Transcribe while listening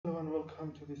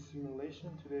Welcome to this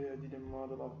simulation. Today I did a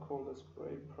model of cold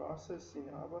spray process in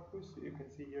Abaqus. You can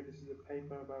see here this is a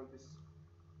paper about this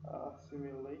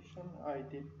simulation. I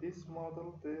did this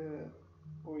model, the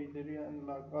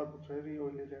arbitrary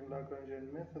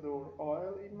Eulerian-Lagrangian method or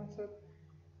OLE method.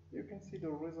 You can see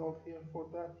the result here for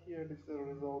that. Here this is the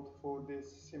result for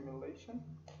this simulation.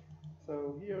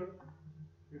 So here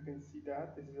you can see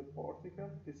that this is a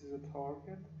particle, this is a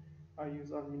target. I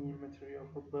use aluminum material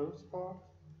for both parts.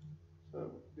 So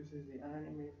this is the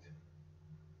animate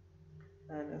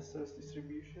and stress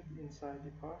distribution inside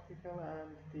the particle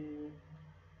and the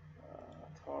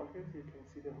target. You can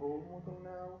see the whole model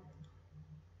now.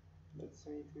 Let's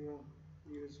me to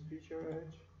use feature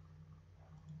edge.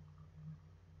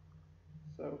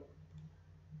 So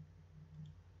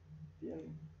the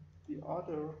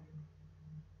other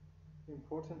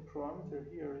important parameter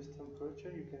here is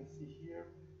temperature. You can see here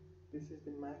this is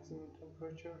the maximum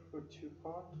temperature for two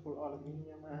parts, for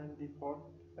aluminium and the part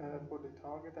for the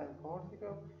target and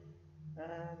particle.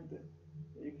 And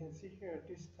you can see here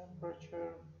this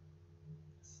temperature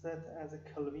set as a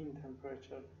Kelvin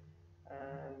temperature,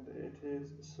 and it is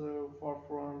so far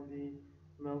from the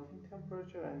melting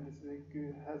temperature, and this is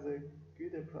has a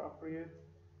good appropriate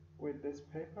with this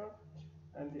paper.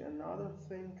 And the another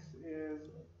thing is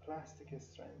plastic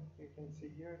strain. You can see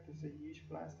here this is a huge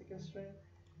plastic strain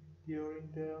during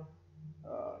the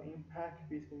impact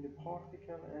between the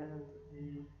particle and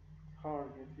the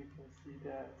target. You can see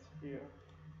that here.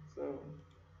 So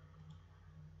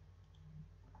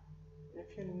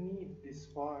if you need this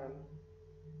file,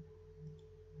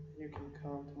 you can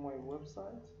come to my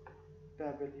website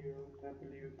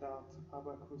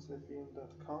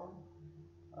www.abaqusfm.com.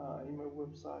 In my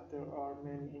website there are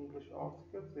many English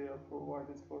articles. They are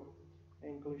provided for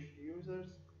English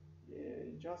users.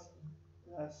 Just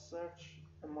search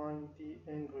among the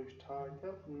English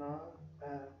title, not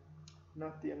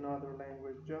the another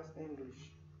language, just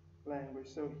English language.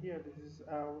 So here this is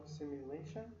our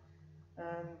simulation,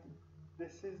 and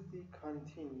this is the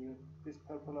continue, this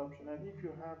purple option. And if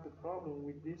you have the problem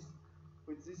with these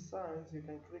signs, you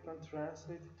can click on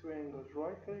translate to English.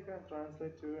 Right click and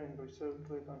translate to English. So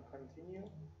click on continue,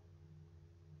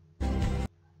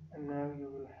 and now you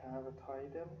will have a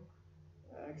title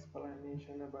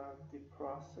explanation about the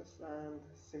process and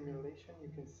simulation. You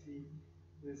can see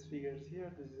these figures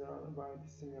here. This is all about the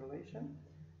simulation,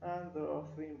 and there are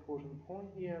three important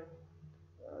points here.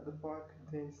 The file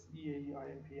contains EAE,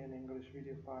 IMP, and English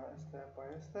video file step by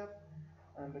step,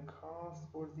 and the cost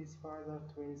for these files are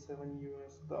 $27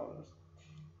 US.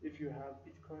 If you have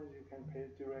Bitcoins, you can pay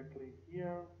directly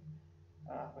here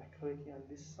by clicking on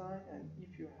this sign. And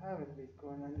if you haven't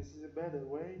Bitcoin, and this is a better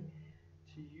way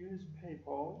to use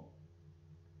PayPal,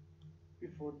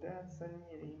 before that send me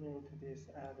an email to this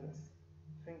address.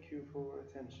 Thank you for your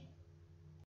attention.